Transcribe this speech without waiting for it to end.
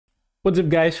What's up,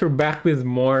 guys? We're back with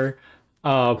more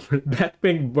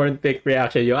Blackpink Born Pick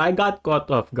reaction. Yo, I got caught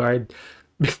off guard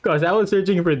because I was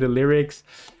searching for the lyrics.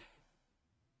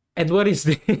 And what is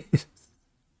this?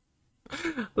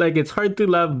 Like, it's hard to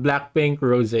love Blackpink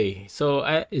Rose. So,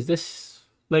 is this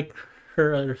like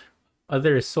her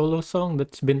other solo song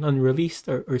that's been unreleased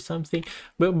or something?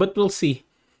 But we'll see.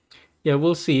 Yeah,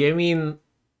 we'll see. I mean,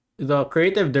 the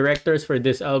creative directors for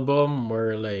this album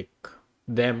were like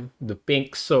them, the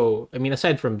Pink. So I mean,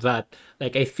 aside from that,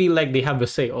 like I feel like they have a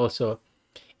say also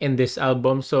in this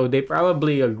album. So they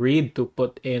probably agreed to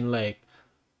put in like,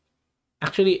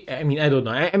 actually, I mean, I don't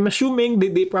know. I'm assuming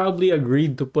they probably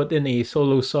agreed to put in a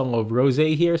solo song of Rose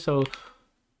here. So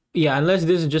yeah, unless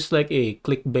this is just like a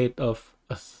clickbait of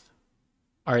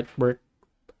artwork.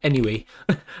 Anyway,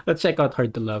 let's check out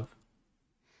Hard to Love.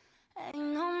 Ain't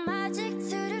no magic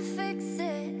to fix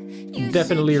it. You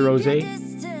Definitely should Rose. keep your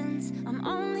distance. I'm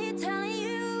only telling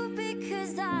you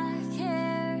because I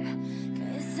care.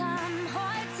 'Cause I'm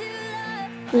hard to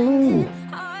love, Ooh.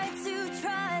 hard to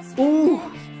trust. Ooh.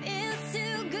 Feels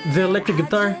too good. The electric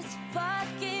guitar. I just fuck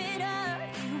it up.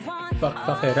 You want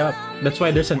Fuck it up. That's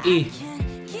why there's an E.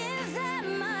 can't give that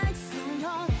much, so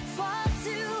don't fall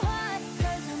too hard.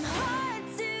 'Cause I'm hard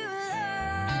to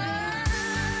love.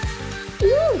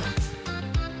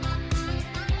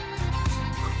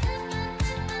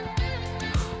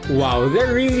 Wow,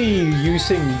 they're really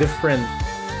using different.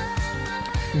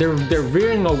 They're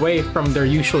veering away from their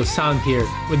usual sound here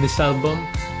with this album,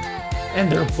 and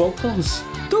their vocals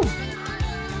too. Never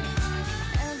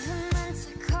meant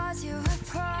to cause you a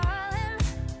problem.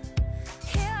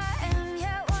 Here I am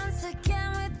yet once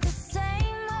again with the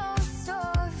same old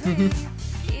story.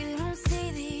 You don't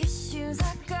see the issues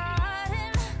I got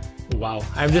him. Wow,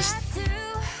 I'm just I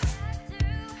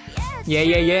do.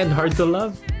 yeah, and Hard to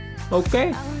Love.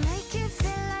 Okay. I'll make you feel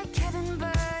like Kevin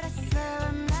Bird. I swear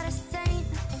I'm not a saint.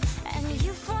 And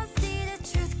you won't see the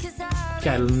truth 'cause I'll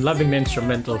Yeah, I'm loving the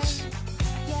instrumentals.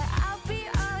 yeah, I'll be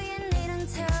all you need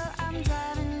until I'm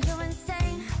driving you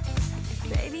insane.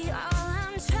 Baby, all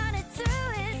I'm trying to do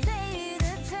is save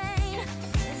the pain.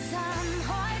 'Cause I'm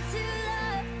hard to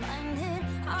love, find it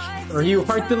hard Are you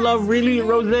Hard to Love really,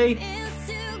 Rose? feels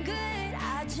too good.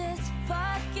 I just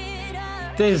fuck it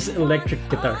up. This electric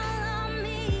guitar. All on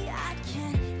me, I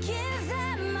can't give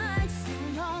that much, so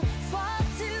don't fall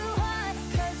too hard.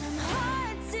 'Cause I'm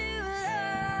hard to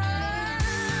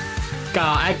love.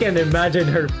 God, I can imagine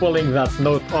her pulling that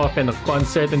note off in a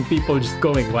concert and people just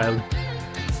going wild.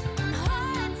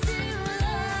 Hard to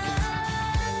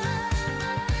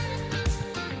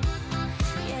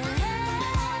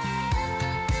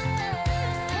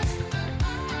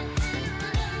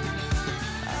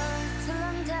till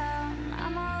I'm down,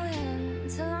 I'm all in.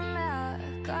 Till I'm out,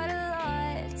 got a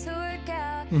lot to work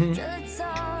out. Till it's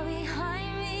all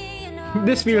behind me, you know.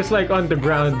 This feels like On the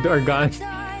Ground or Gone.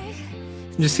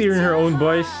 Just hearing her own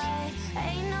voice.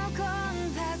 Ain't no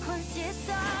going back once you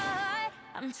start.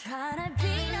 I'm trying to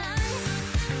be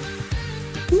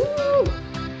nice. Woo!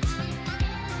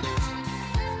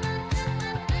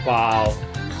 Wow.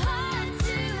 Hard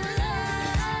to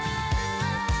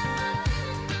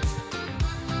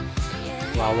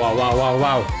love. Wow.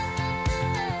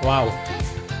 Wow.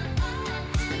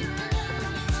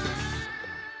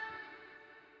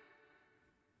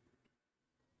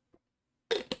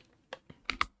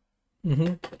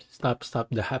 Stop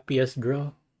the happiest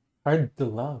girl. Hard to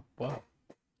love. Wow.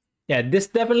 Yeah, this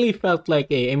definitely felt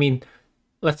like a, I mean,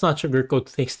 let's not sugarcoat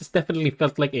things. This definitely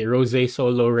felt like a Rose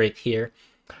solo right here.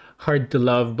 Hard to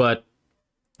love, but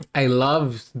I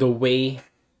love the way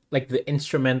like the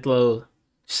instrumental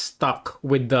stuck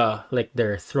with the like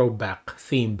their throwback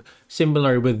theme.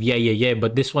 Similar with Yeah,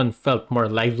 but this one felt more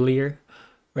livelier,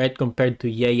 right, compared to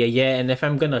Yeah. And if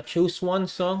I'm gonna choose one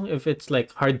song, if it's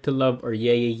like Hard to Love or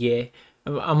Yeah,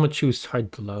 I'm gonna choose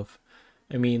Hard to Love.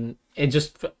 I mean, it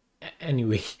just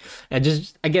anyway. I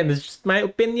just again, it's just my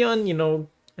opinion. You know,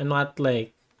 I'm not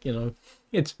like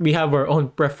it's we have our own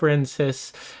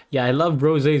preferences. Yeah, I love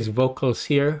Rose's vocals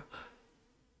here.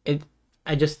 It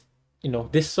I just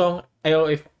this song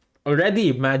if already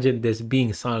imagine this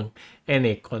being sung in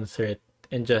a concert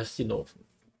and just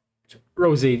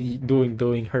Rose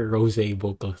doing her Rose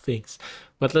vocal things.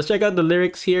 But let's check out the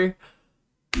lyrics here.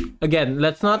 Again,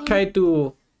 let's not try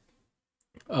to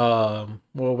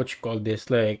what you call this,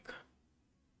 like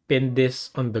pin this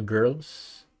on the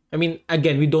girls. I mean,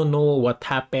 again, we don't know what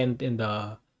happened in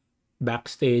the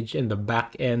backstage in the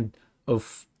back end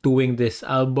of doing this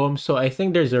album, so I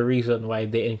think there's a reason why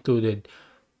they included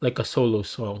like a solo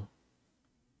song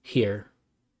here,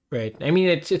 right? I mean,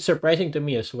 it's surprising to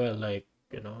me as well. Like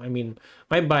You know, I mean,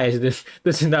 my bias this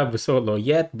doesn't have a solo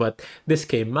yet, but this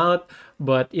came out.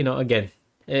 But you know, again,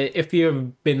 if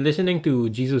you've been listening to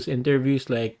Jesus interviews,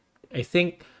 like I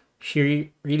think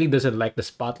she really doesn't like the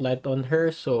spotlight on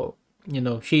her. So you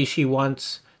know, she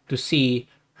wants to see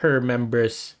her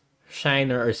members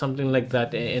shine or something like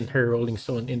that in her Rolling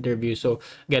Stone interview. So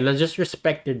again, let's just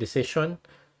respect their decision.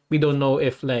 We don't know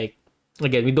if like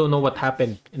again we don't know what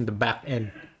happened in the back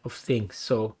end of things.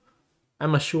 So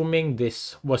I'm assuming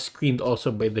this was screened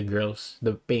also by the girls,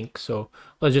 the Pink. So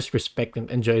let's just respect and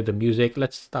enjoy the music.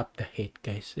 Let's stop the hate,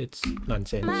 guys. It's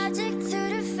nonsense. Magic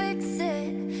to fix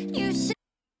it. You should.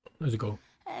 Let's go.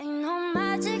 Ain't no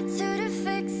magic to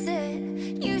fix it.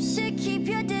 You should keep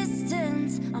your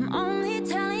distance. I'm only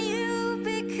telling you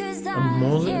because I'm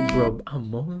only, care. bro.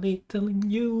 I'm only telling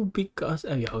you because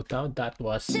yo, that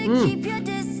was Keep your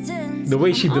distance. the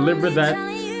way she I'm delivered only that.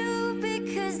 telling you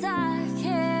because I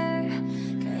care.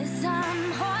 'Cause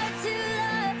I'm hard to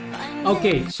love.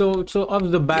 Okay, so off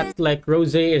the bat, like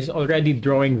Rose is already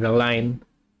drawing the line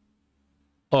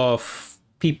of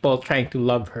people trying to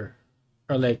love her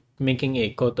or like making a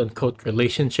quote unquote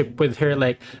relationship with her.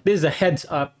 Like this is a heads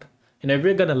up, and if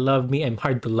you're gonna love me, I'm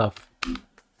hard to love.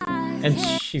 And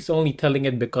she's only telling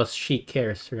it because she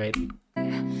cares, right?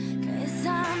 'Cause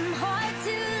I'm hard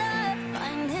to love.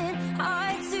 Find it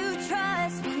hard to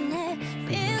trust when it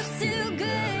feels too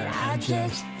good. I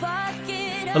just fuck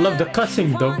it up. I love the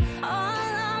cussing though.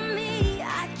 All on me,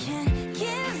 I can't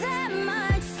give that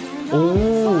much. So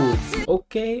Oh, don't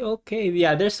okay.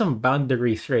 Yeah, there's some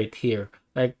boundaries right here.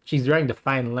 Like she's drawing the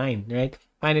fine line, right?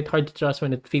 Find it hard to trust when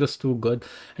it feels too good.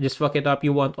 I just fuck it up.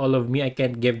 You want all of me. I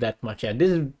can't give that much. Yeah, this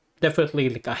is definitely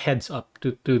like a heads up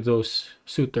to those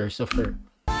suitors of her.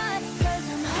 'cause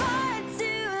I'm hard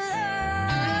to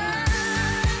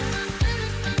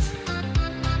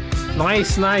love.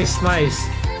 Nice. Hard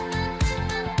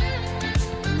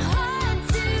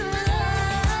to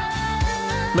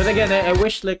love. But again, I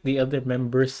wish like the other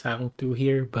members sang too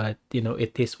here, but you know,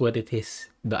 it is what it is.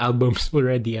 The album's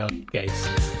already out, guys.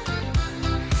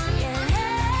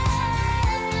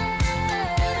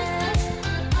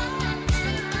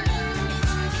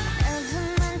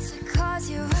 Never meant to cause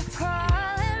you a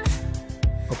problem.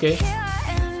 Okay, Here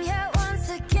I am yet once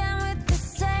again with the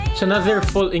same it's another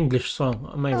full English song.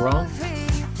 Am I wrong?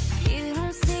 You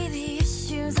don't see the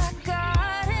issues I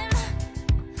got in.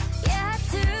 Yeah, I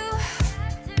do.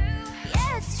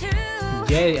 Yeah, it's true.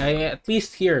 Yeah, I at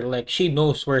least hear like she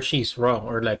knows where she's wrong,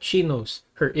 or like she knows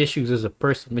her issues as a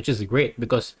person, which is great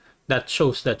because that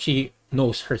shows that she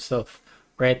knows herself,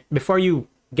 right? Before you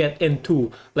get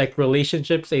into like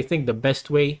relationships, I think the best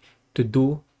way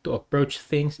to approach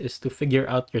things is to figure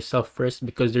out yourself first,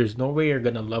 because there's no way you're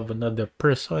gonna love another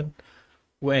person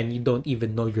when you don't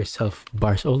even know yourself.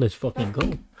 Bars. Oh, let's fucking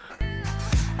go.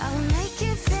 I'll make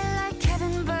you feel like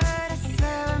heaven, but I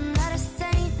swear I'm not a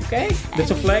saint. Okay,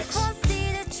 that's a flex. And you won't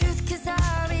see the truth 'cause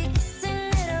I'll be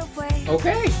kissing it away.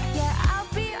 Okay. Yeah, I'll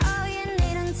be all you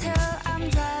need until I'm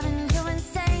driving you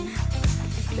insane.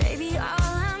 Baby,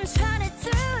 all I'm trying to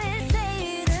do is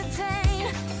save the pain.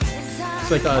 'Cause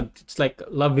It's like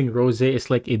loving Rose is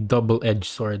like a double-edged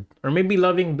sword, or maybe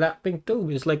loving Blackpink too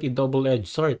is like a double-edged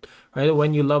sword, right?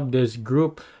 When you love this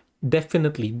group,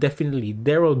 definitely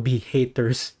there will be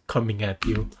haters coming at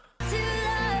you. to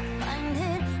love, find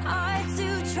it hard to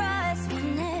trust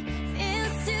when it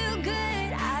feels too good.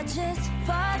 I just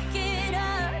fuck it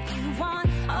up. You want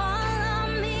all of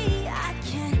me, I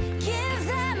can't give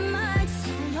that much.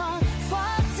 So don't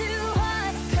fall too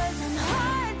hard, 'cause I'm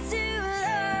hard to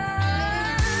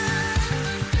love.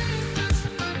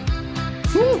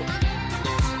 Woo!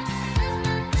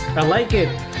 I like it.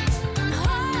 I'm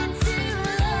hard to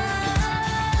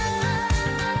love.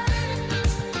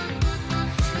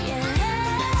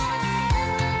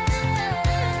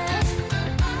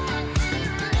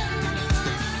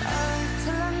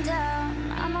 Till I'm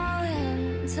down, I'm all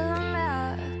in. Till I'm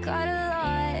out, got a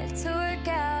lot to work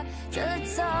out. Till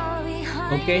it's all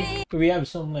behind Okay, me. we have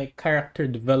some like character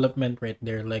development right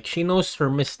there. Like she knows her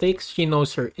mistakes, she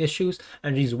knows her issues,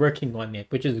 and she's working on it,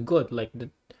 which is good. Like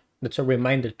that's a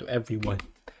reminder to everyone.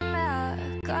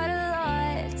 Got a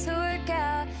lot to work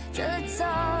out. Till it's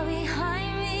all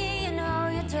behind me. You know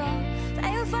you don't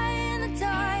play with fire in the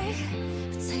dark.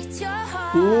 Protect your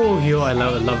heart. Ooh, yo, I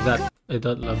love that. I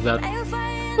don't love that. Play with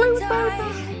fire in the dark.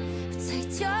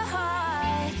 Protect your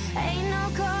heart. Ain't no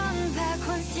going back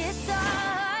once you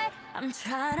start. I'm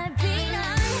trying to be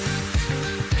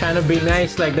nice. Trying to be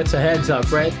nice, like that's a heads up,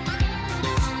 right?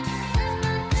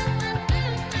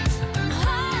 I'm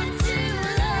hard to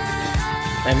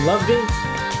love. I'm loving.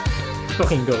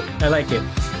 Fucking go. I like it.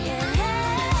 Yeah.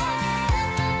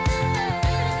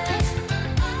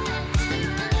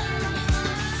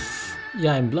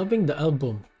 Yeah, I'm loving the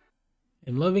album.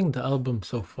 I'm loving the album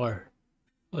so far.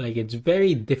 Like it's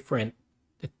very different.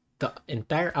 The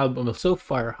entire album so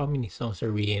far. How many songs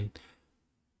are we in?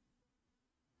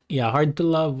 Yeah, Hard to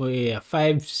Love. Yeah,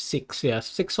 five, six. Yeah,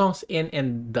 6 songs in,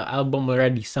 and the album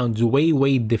already sounds way,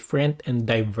 way different and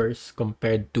diverse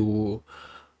compared to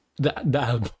the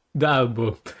album. The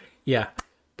album. Yeah,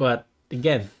 but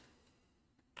again,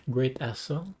 great ass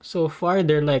song. So far,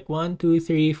 they're like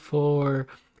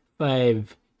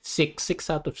 6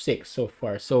 out of 6 so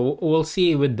far. So we'll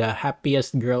see with the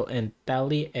happiest girl and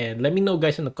tally. And let me know,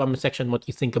 guys, in the comment section what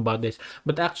you think about this.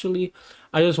 But actually,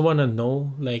 I just want to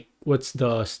know, like, what's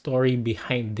the story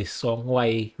behind this song?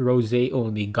 Why Rose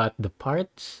only got the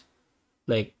parts?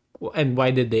 Like, and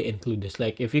why did they include this?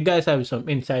 Like, if you guys have some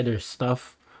insider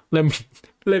stuff, let me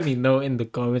let me know in the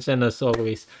comments. And as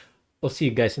always, I'll see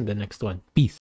you guys in the next one. Peace.